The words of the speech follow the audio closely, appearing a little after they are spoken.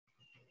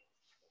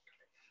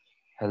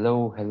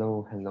Hello,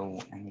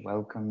 and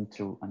welcome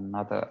to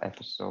another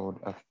episode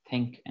of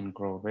Think and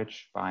Grow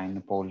Rich by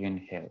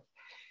Napoleon Hill.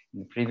 In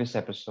the previous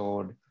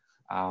episode,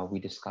 we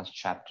discussed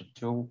chapter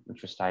 2,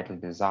 which was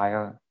titled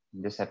Desire.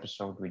 In this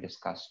episode, we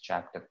discussed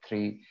chapter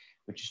 3,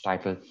 which is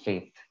titled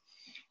Faith,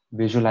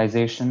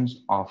 Visualizations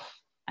of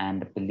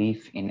and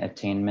Belief in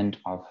Attainment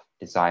of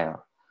Desire,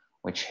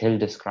 which Hill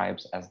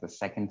describes as the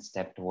second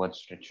step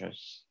towards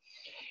riches.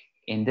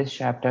 In this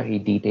chapter, he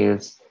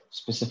details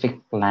specific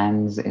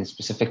plans and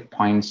specific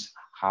points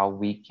how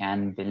we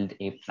can build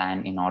a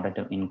plan in order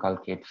to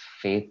inculcate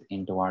faith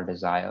into our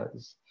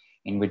desires,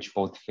 in which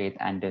both faith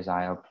and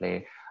desire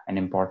play an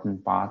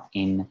important part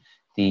in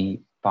the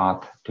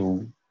path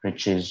to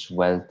riches,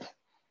 wealth,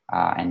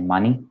 and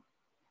money.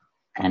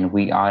 And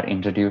we are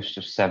introduced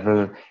to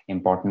several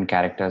important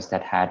characters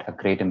that had a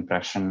great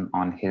impression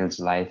on Hill's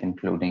life,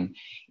 including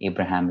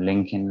Abraham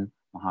Lincoln,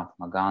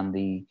 Mahatma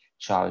Gandhi,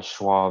 Charles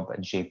Schwab,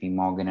 JP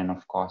Morgan, and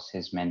of course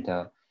his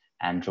mentor,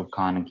 Andrew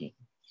Carnegie.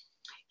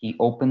 He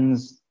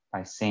opens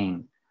by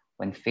saying,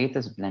 when faith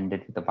is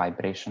blended with the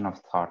vibration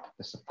of thought,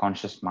 the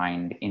subconscious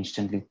mind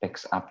instantly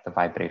picks up the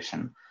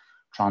vibration,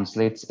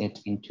 translates it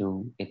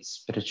into its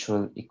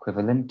spiritual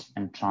equivalent,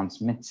 and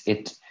transmits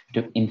it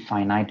to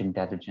infinite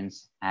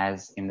intelligence,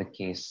 as in the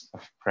case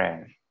of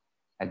prayer.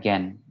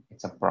 Again,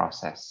 it's a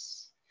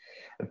process.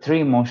 The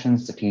three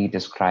emotions that he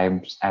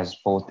describes as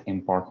both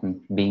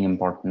important, being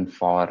important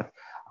for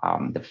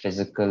the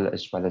physical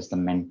as well as the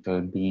mental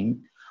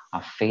being,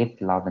 are faith,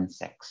 love, and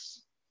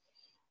sex.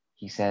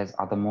 He says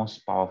are the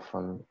most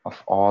powerful of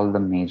all the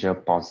major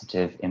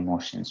positive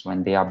emotions.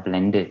 When they are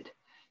blended,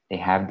 they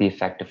have the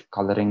effect of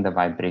coloring the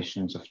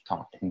vibrations of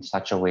thought in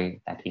such a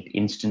way that it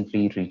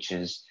instantly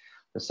reaches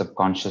the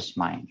subconscious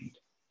mind.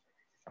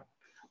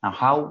 Now,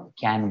 how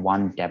can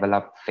one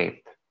develop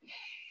faith?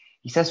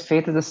 He says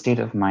faith is a state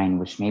of mind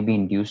which may be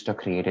induced or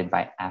created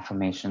by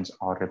affirmations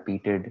or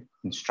repeated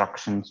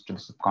instructions to the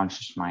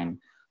subconscious mind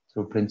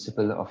through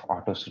principle of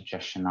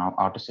autosuggestion. Now,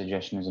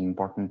 autosuggestion is an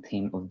important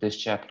theme of this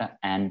chapter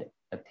and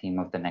a theme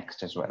of the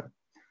next as well.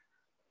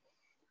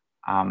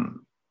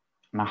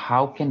 Now,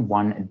 how can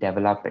one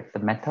develop it? The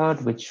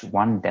method which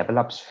one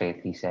develops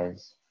faith, he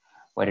says,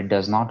 where it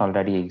does not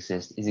already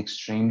exist, is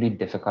extremely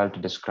difficult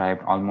to describe,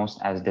 almost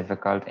as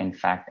difficult, in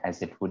fact,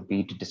 as it would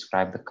be to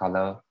describe the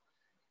color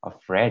of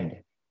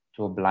red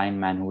to a blind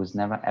man who has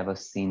never ever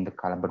seen the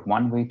color. But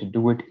one way to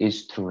do it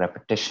is through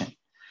repetition.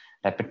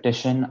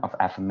 Repetition of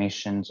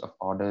affirmations, of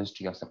orders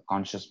to your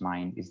subconscious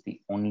mind is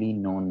the only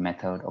known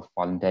method of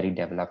voluntary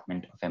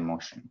development of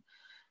emotion.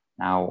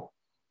 Now,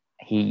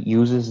 he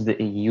uses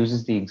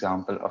the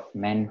example of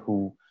men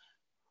who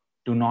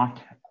do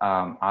not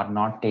are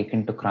not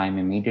taken to crime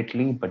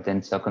immediately, but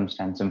then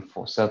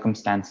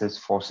circumstances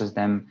forces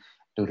them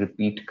to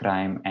repeat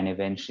crime, and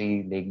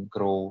eventually they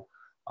grow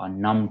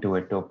numb to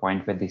it to a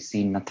point where they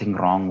see nothing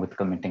wrong with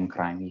committing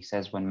crime. He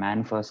says when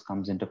man first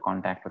comes into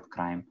contact with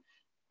crime,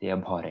 they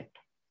abhor it.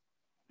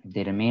 If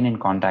they remain in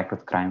contact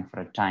with crime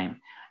for a time,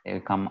 they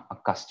become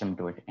accustomed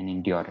to it and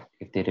endure it.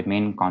 If they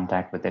remain in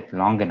contact with it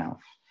long enough,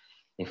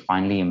 they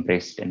finally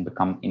embrace it and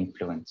become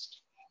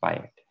influenced by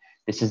it.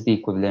 This is the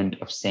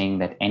equivalent of saying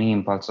that any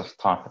impulse of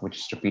thought which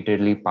is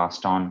repeatedly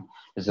passed on to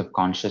the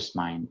subconscious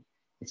mind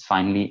is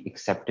finally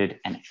accepted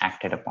and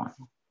acted upon.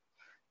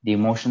 The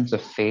emotions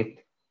of faith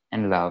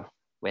and love,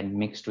 when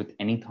mixed with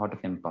any thought of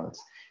impulse,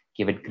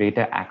 give it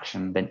greater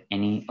action than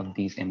any of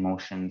these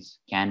emotions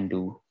can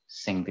do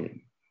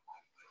singly.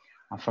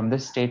 Now, from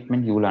this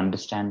statement, you will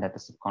understand that the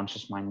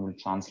subconscious mind will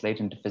translate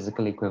into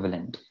physical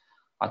equivalent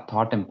a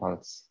thought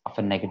impulse of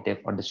a negative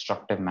or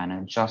destructive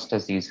manner just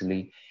as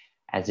easily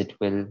as it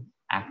will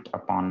act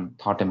upon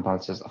thought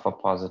impulses of a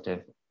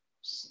positive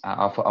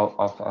of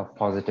a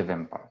positive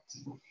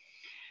impulse.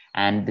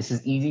 And this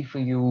is easy for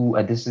you.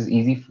 This is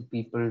easy for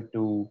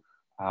people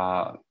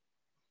uh,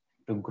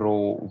 to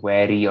grow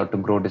wary or to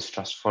grow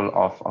distrustful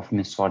of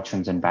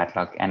misfortunes and bad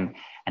luck. And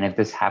if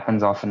this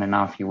happens often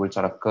enough, you will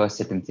sort of curse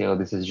it and say, oh,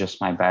 this is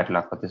just my bad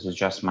luck, or this is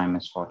just my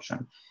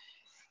misfortune.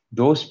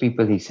 Those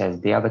people, he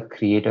says, they are the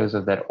creators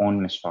of their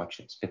own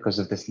misfortunes because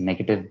of this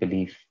negative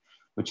belief,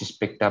 which is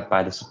picked up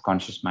by the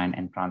subconscious mind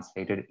and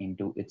translated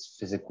into its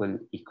physical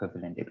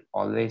equivalent. It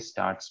always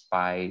starts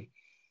by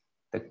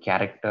the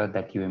character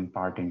that you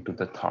impart into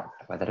the thought,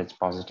 whether it's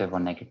positive or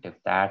negative,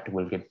 that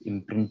will get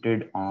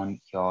imprinted on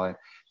your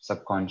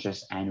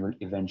subconscious and will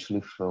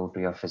eventually flow to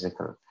your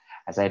physical.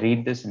 As I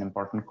read this, an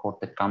important quote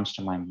that comes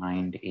to my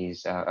mind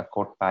is a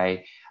quote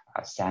by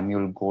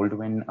Samuel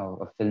Goldwyn,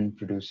 a film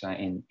producer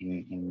in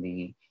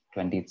the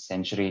 20th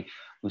century,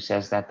 who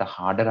says that the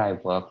harder I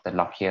work, the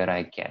luckier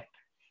I get.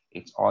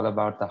 It's all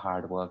about the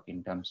hard work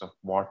in terms of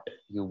what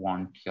you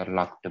want your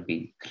luck to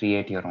be.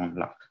 Create your own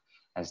luck,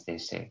 as they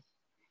say.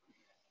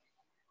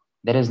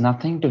 There is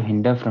nothing to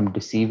hinder from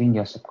deceiving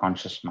your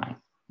subconscious mind,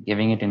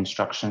 giving it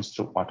instructions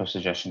through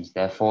autosuggestions.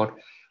 Therefore,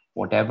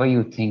 whatever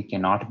you think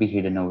cannot be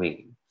hidden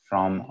away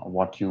from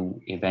what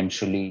you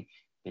eventually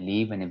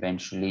believe and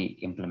eventually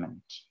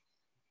implement.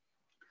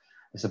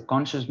 The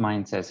subconscious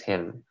mind, says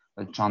Hill,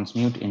 will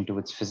transmute into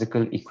its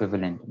physical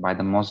equivalent by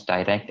the most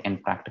direct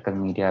and practical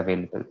media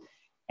available,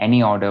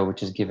 any order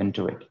which is given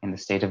to it in the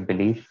state of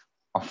belief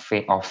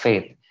or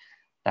faith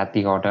that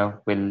the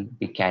order will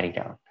be carried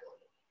out.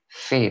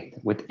 Faith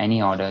with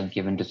any order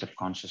given to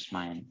subconscious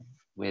mind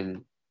will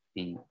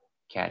be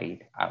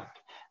carried out.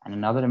 And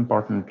another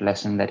important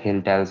lesson that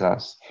Hill tells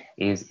us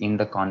is in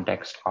the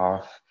context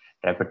of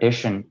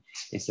repetition,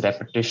 is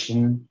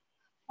repetition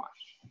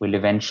will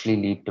eventually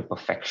lead to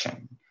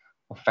perfection.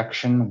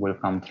 Perfection will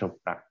come through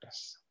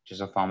practice, which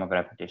is a form of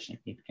repetition.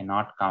 It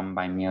cannot come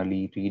by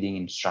merely reading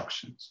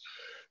instructions.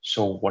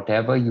 So,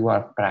 whatever you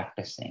are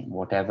practicing,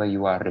 whatever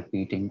you are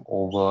repeating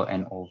over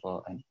and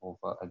over and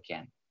over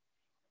again,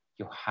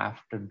 you have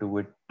to do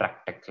it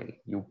practically.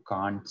 You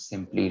can't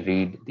simply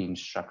read the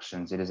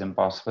instructions. It is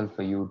impossible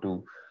for you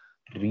to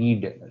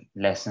read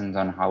lessons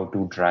on how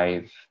to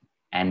drive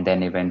and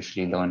then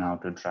eventually learn how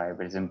to drive.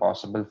 It is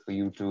impossible for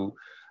you to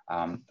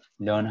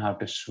learn how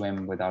to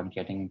swim without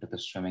getting into the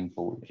swimming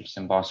pool. It's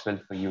impossible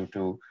for you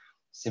to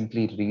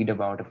simply read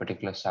about a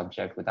particular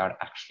subject without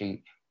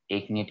actually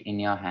taking it in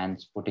your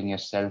hands, putting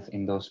yourself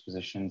in those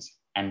positions,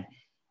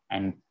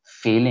 and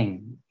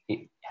failing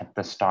at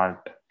the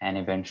start and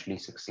eventually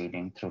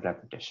succeeding through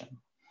repetition.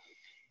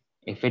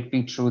 If it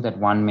be true that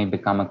one may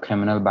become a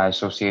criminal by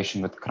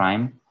association with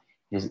crime,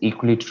 it is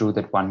equally true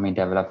that one may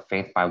develop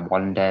faith by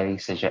voluntarily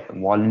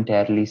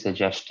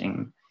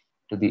suggesting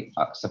to the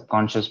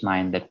subconscious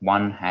mind that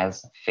one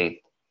has faith.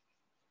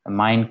 The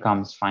mind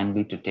comes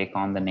finally to take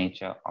on the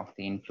nature of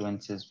the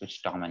influences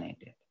which dominate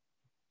it.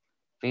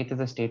 Faith is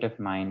a state of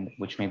mind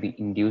which may be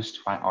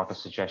induced by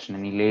autosuggestion,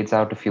 and he lays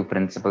out a few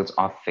principles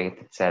of faith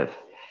itself.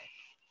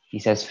 He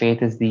says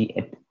faith is the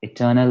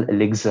eternal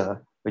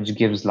elixir which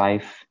gives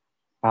life,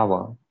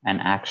 power, and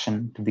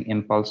action to the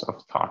impulse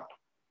of thought.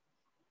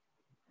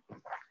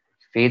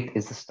 Faith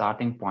is the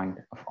starting point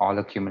of all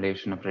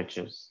accumulation of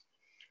riches.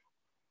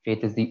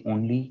 Faith is the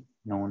only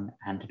known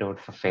antidote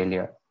for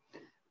failure.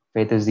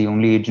 Faith is the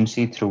only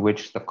agency through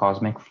which the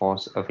cosmic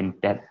force of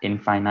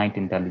infinite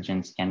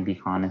intelligence can be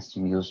harnessed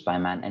and used by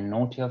man. And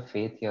note here,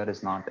 faith here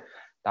is not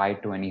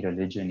tied to any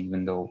religion,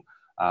 even though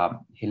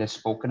Hill has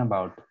spoken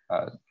about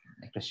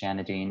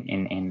Christianity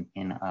in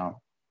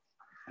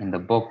the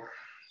book.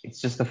 It's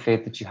just the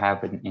faith that you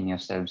have in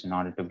yourselves in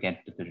order to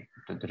get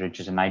to the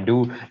riches. And I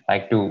do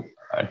like to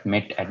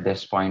admit at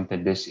this point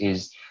that this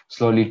is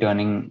slowly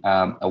turning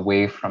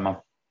away from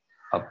a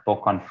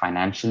book on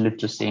financial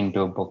literacy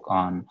into a book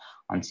on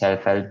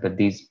self-help, but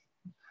these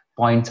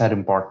points are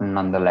important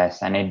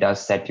nonetheless, and it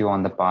does set you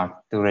on the path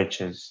to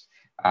riches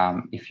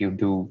if you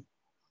do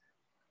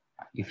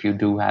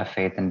have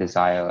faith and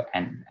desire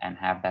and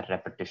have that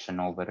repetition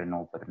over and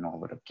over and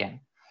over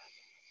again.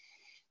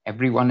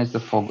 Every one of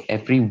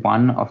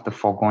the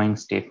foregoing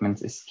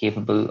statements is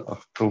capable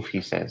of proof,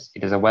 he says.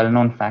 It is a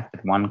well-known fact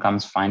that one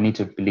comes finally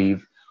to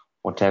believe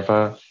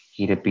whatever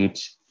he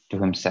repeats to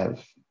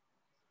himself.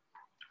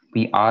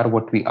 We are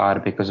what we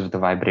are because of the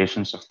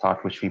vibrations of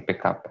thought which we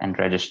pick up and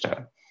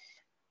register.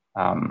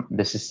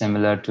 This is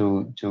similar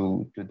to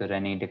the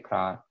Rene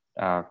Descartes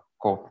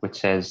quote, which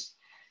says,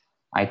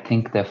 "I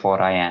think,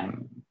 therefore I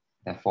am."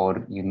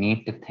 Therefore, you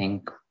need to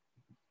think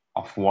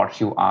of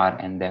what you are,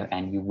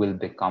 and you will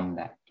become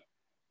that,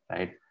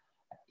 right?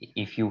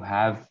 If you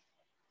have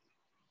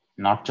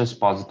not just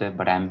positive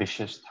but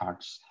ambitious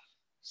thoughts,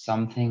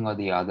 something or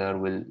the other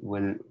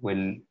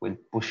will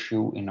push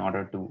you in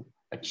order to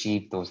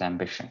achieve those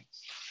ambitions.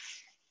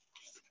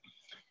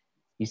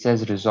 He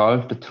says,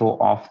 resolve to throw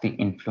off the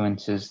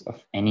influences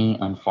of any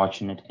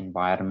unfortunate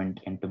environment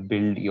and to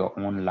build your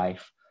own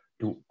life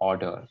to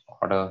order.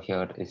 Order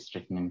here is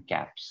written in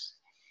caps.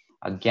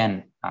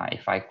 Again,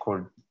 if I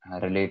could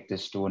relate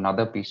this to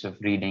another piece of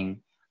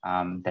reading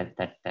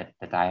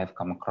that I have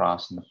come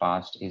across in the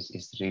past is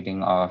the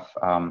reading of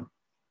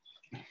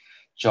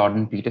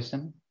Jordan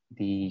Peterson,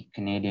 the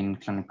Canadian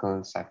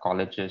clinical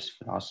psychologist,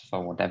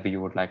 philosopher, whatever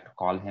you would like to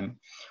call him.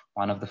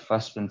 One of the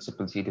first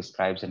principles he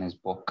describes in his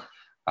book,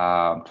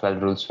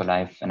 12 Rules for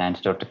Life, An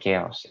Antidote to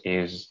Chaos,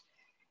 is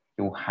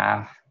you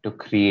have to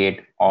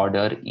create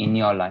order in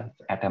your life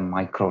at a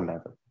micro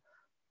level.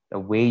 The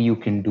way you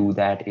can do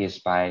that is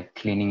by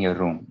cleaning your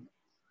room,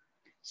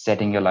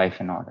 setting your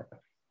life in order,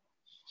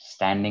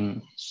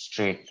 standing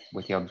straight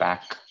with your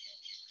back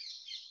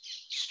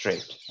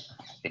straight,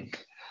 I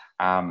think.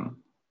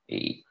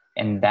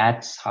 And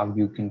that's how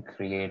you can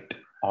create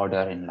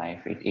order in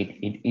life.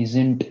 It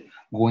isn't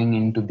going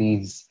into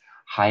these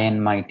high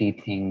and mighty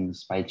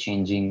things by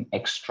changing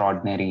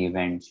extraordinary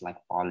events like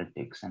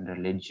politics and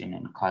religion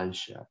and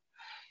culture.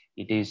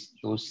 It is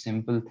those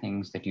simple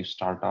things that you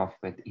start off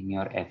with in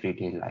your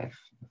everyday life.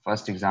 The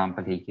first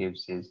example he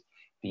gives is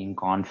being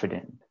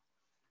confident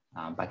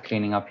by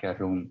cleaning up your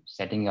room,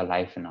 setting your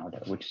life in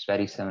order, which is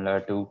very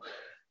similar to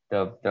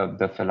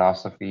the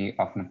philosophy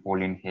of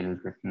Napoleon Hill,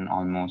 written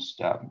almost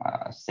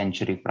a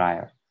century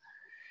prior.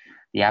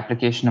 The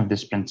application of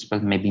this principle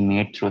may be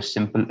made through a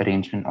simple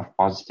arrangement of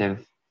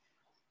positive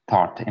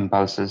thought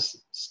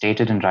impulses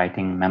stated in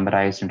writing,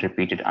 memorized and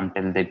repeated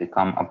until they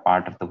become a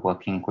part of the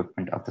working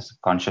equipment of the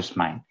subconscious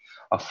mind.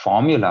 A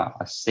formula,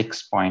 a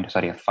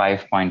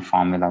 5-point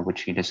formula,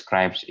 which he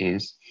describes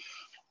is: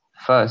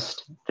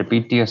 first,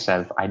 repeat to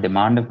yourself, I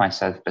demand of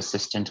myself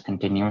persistent,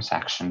 continuous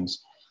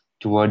actions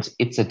towards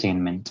its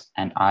attainment,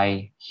 and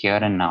I, here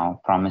and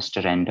now, promise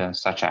to render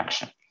such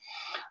action.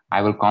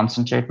 I will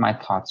concentrate my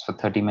thoughts for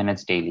 30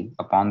 minutes daily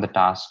upon the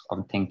task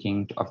of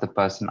thinking of the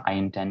person I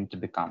intend to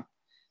become,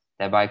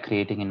 thereby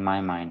creating in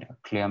my mind a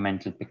clear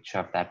mental picture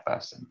of that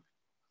person.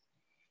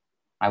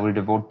 I will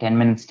devote 10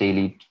 minutes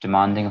daily to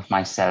demanding of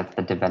myself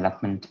the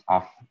development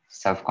of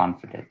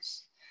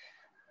self-confidence.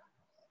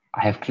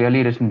 I have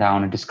clearly written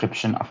down a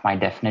description of my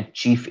definite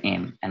chief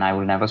aim, and I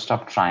will never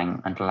stop trying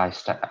until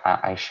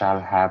I shall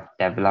have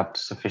developed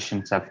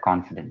sufficient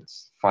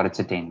self-confidence for its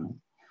attainment.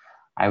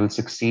 I will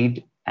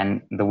succeed,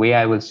 and the way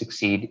I will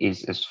succeed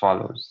is as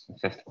follows. The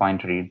fifth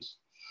point reads: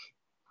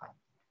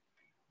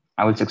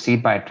 I will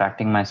succeed by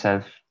attracting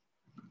myself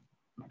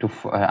to,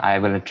 I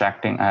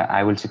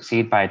will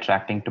succeed by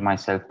attracting to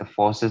myself the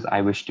forces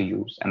I wish to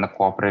use and the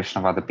cooperation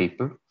of other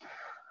people.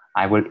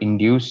 I will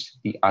induce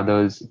the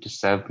others to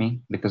serve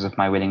me because of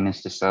my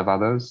willingness to serve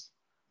others.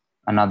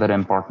 Another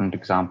important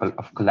example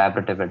of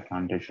collaborative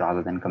advantage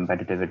rather than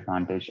competitive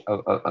advantage,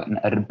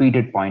 a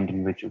repeated point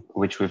in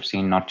which we've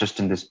seen not just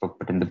in this book,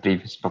 but in the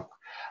previous book,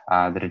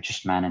 The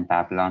Richest Man in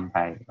Babylon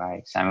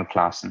by Samuel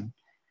Klassen.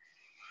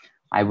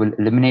 I will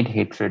eliminate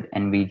hatred,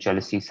 envy,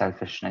 jealousy,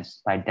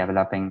 selfishness by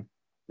developing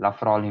love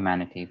for all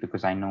humanity,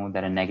 because I know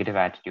that a negative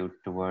attitude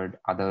toward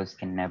others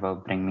can never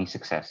bring me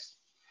success.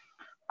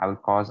 I will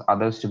cause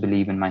others to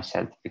believe in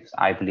myself because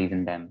I believe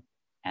in them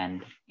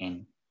and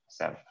in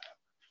self.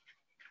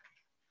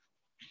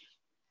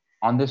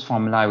 On this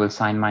formula, I will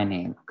sign my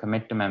name,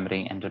 commit to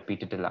memory, and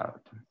repeat it aloud.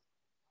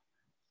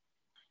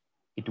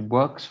 It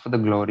works for the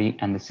glory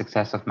and the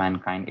success of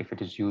mankind if it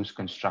is used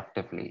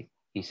constructively,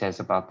 he says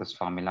about this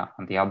formula.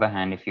 On the other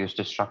hand, if used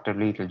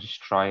destructively, it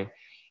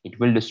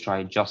will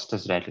destroy just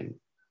as readily.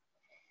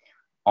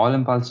 All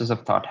impulses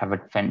of thought have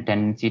a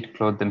tendency to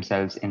clothe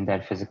themselves in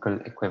their physical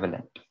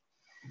equivalent.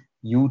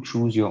 You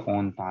choose your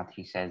own path,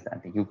 he says.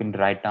 That you can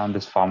write down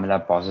this formula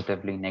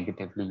positively,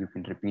 negatively. You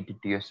can repeat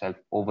it to yourself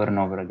over and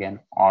over again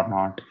or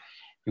not.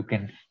 You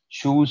can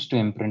choose to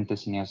imprint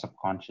this in your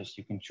subconscious.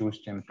 You can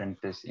choose to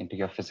imprint this into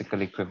your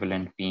physical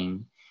equivalent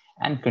being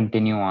and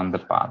continue on the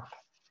path.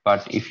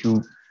 But if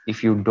you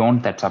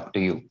don't, that's up to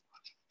you.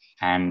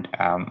 And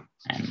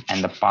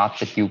the path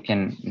that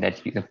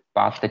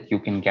you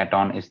can get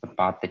on is the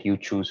path that you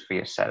choose for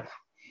yourself.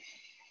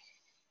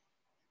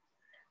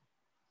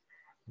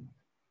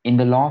 In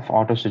the law of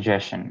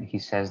autosuggestion, he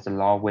says the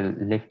law will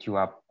lift you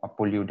up or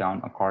pull you down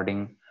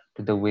according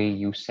to the way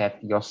you set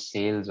your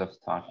sails of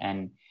thought.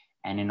 And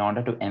in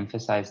order to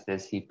emphasize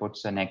this, he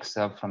puts an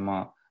excerpt from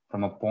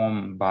a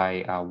poem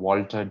by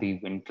Walter D.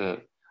 Wintle,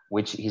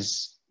 which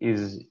is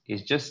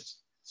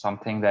just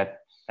something that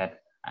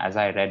as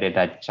I read it,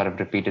 I sort of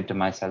repeated to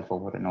myself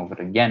over and over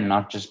again,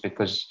 not just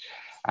because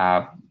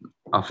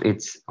of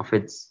its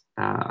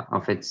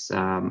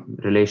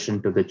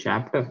relation to the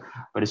chapter,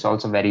 but it's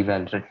also very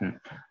well written.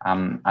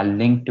 I'll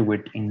link to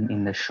it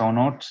in the show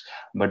notes,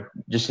 but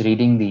just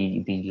reading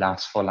the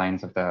last 4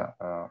 lines of the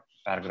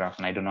paragraph,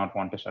 and I do not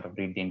want to sort of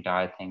read the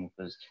entire thing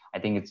because I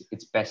think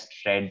it's best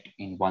read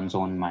in one's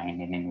own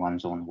mind and in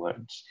one's own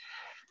words.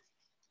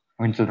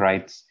 Wintle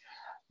writes,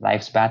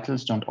 life's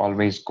battles don't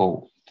always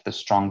go to the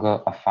stronger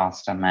or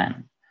faster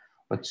man,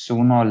 but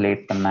sooner or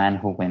late the man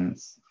who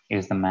wins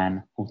is the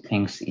man who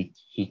thinks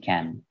he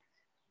can.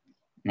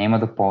 Name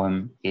of the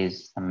poem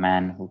is The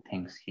Man Who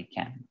Thinks He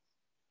Can.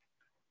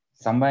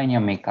 Somewhere in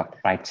your makeup,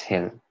 writes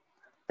Hill,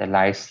 there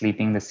lies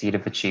sleeping the seed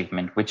of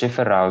achievement, which if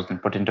aroused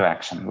and put into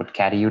action would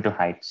carry you to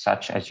heights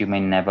such as you may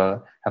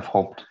never have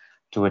hoped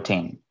to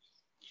attain.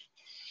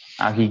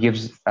 He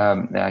gives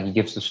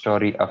the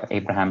story of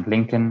Abraham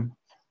Lincoln,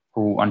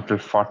 who until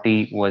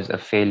 40 was a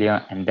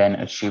failure and then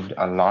achieved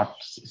a lot,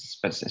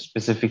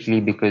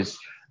 specifically because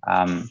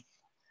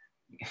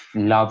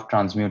love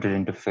transmuted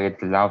into faith,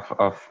 the love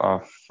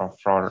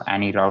for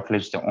Annie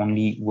Routledge, the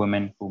only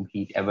woman whom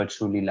he ever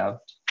truly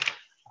loved.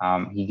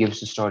 He gives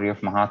the story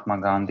of Mahatma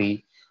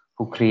Gandhi,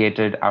 who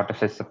created out of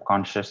his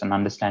subconscious an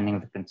understanding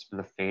of the principle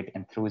of fate,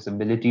 and through his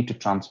ability to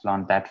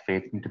transplant that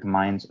faith into the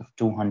minds of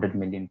 200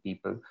 million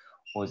people,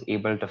 was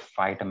able to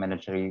fight a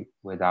military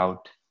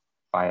without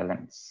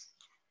violence.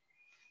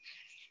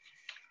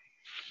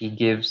 He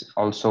gives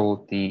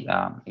also the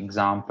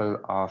example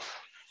of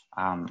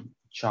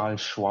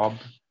Charles Schwab,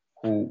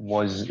 who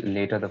was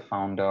later the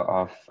founder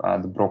of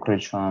the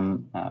brokerage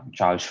firm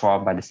Charles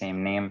Schwab by the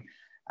same name,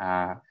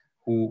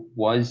 who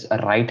was a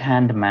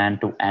right-hand man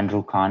to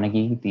Andrew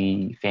Carnegie,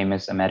 the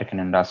famous American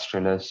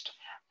industrialist,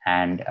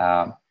 and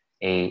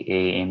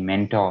a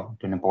mentor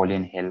to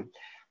Napoleon Hill.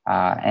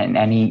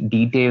 And he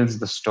details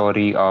the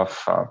story of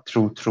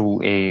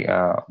through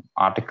a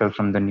article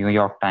from the New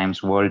York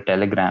World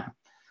Telegram,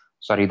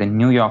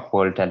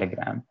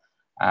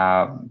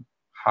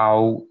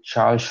 how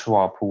Charles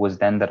Schwab, who was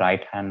then the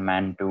right-hand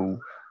man to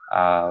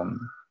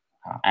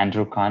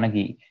Andrew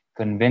Carnegie,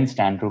 convinced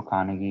Andrew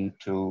Carnegie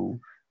to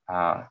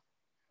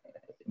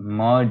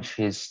merge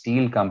his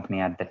steel company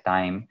at the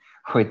time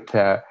with,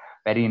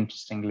 very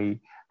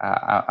interestingly,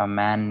 a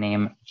man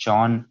named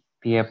John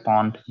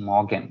Pierpont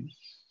Morgan,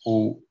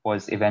 who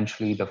was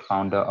eventually the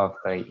founder of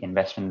the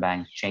investment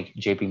bank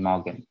JP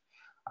Morgan.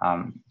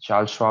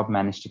 Charles Schwab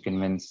managed to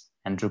convince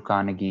Andrew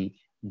Carnegie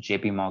and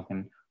JP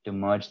Morgan to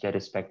merge their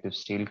respective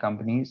steel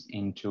companies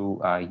into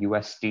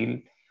US Steel,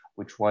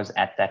 which was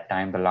at that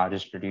time the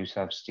largest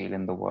producer of steel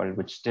in the world,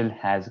 which still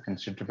has a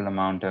considerable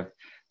amount of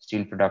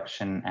steel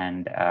production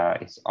and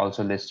is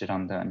also listed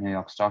on the New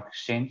York Stock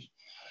Exchange.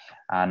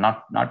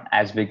 Not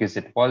as big as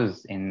it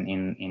was in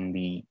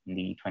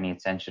the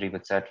 20th century,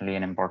 but certainly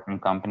an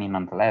important company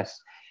nonetheless.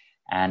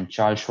 And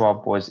Charles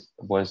Schwab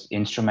was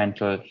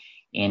instrumental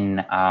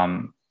in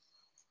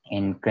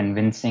in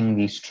convincing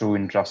these true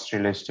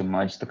industrialists to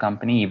merge the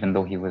company, even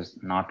though he was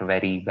not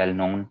very well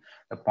known.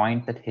 The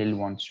point that Hill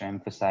wants to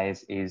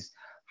emphasize is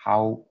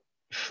how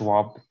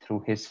Schwab,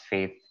 through his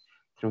faith,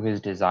 through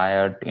his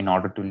desire in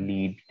order to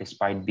lead,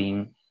 despite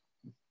being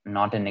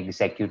not an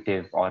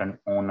executive or an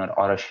owner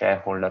or a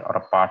shareholder or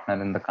a partner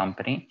in the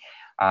company,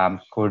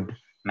 could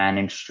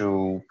manage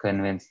to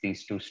convince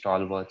these two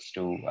stalwarts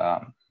to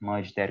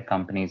merge their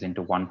companies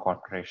into one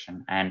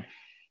corporation. And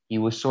he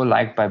was so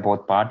liked by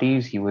both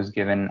parties. He was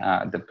given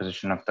the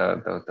position of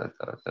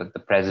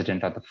the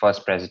president, or the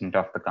first president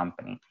of the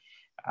company,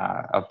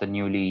 of the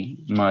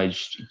newly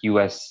merged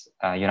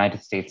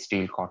United States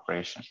Steel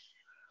Corporation.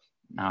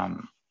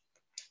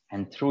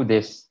 And through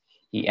this,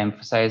 he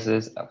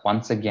emphasizes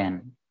once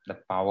again the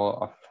power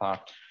of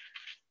thought,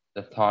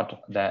 the thought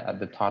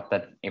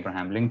that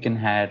Abraham Lincoln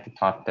had, the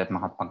thought that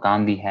Mahatma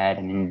Gandhi had,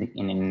 and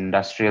in an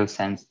industrial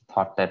sense, the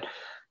thought that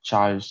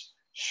Charles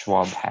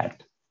Schwab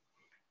had.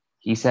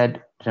 He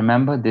said,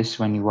 "Remember this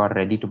when you are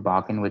ready to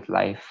bargain with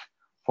life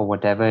for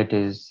whatever it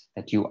is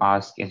that you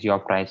ask is your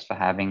price for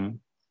having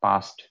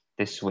passed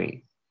this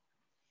way."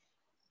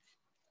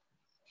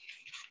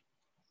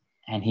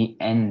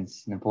 And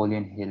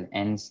Napoleon Hill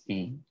ends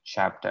the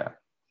chapter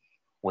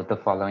with the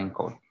following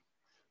quote: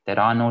 "There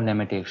are no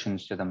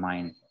limitations to the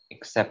mind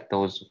except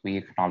those we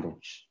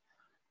acknowledge.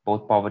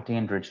 Both poverty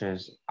and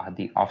riches are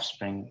the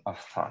offspring of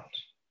thought."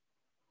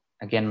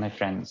 Again, my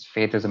friends,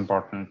 faith is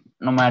important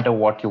no matter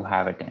what you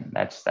have it in.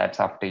 That's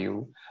up to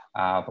you.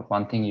 But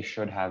one thing you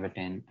should have it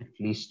in, at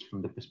least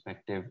from the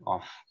perspective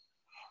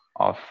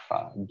of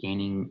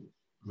gaining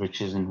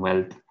riches and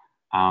wealth,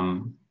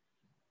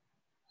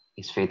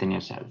 is faith in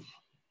yourself.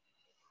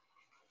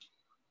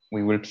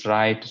 We will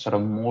try to sort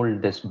of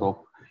mold this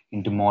book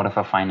into more of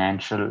a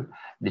financial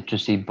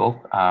literacy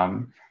book.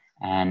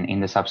 And in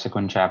the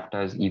subsequent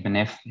chapters, even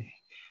if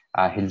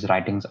Hill's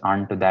writings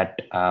aren't to that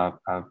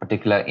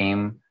particular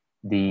aim,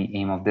 the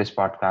aim of this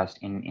podcast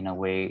in a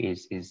way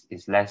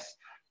is less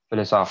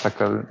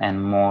philosophical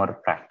and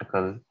more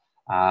practical.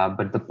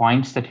 But the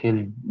points that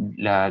Hill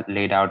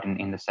laid out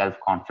in the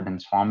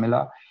self-confidence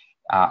formula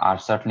are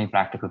certainly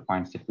practical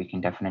points that we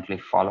can definitely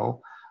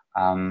follow.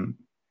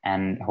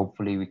 And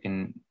hopefully we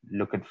can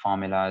look at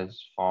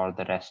formulas for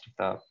the rest of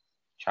the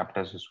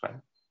chapters as well.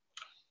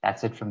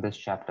 That's it from this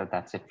chapter.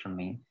 That's it from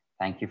me.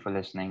 Thank you for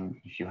listening.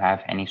 If you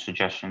have any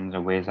suggestions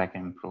or ways I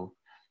can improve,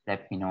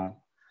 let me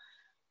know.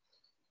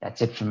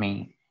 That's it from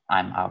me.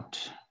 I'm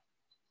out.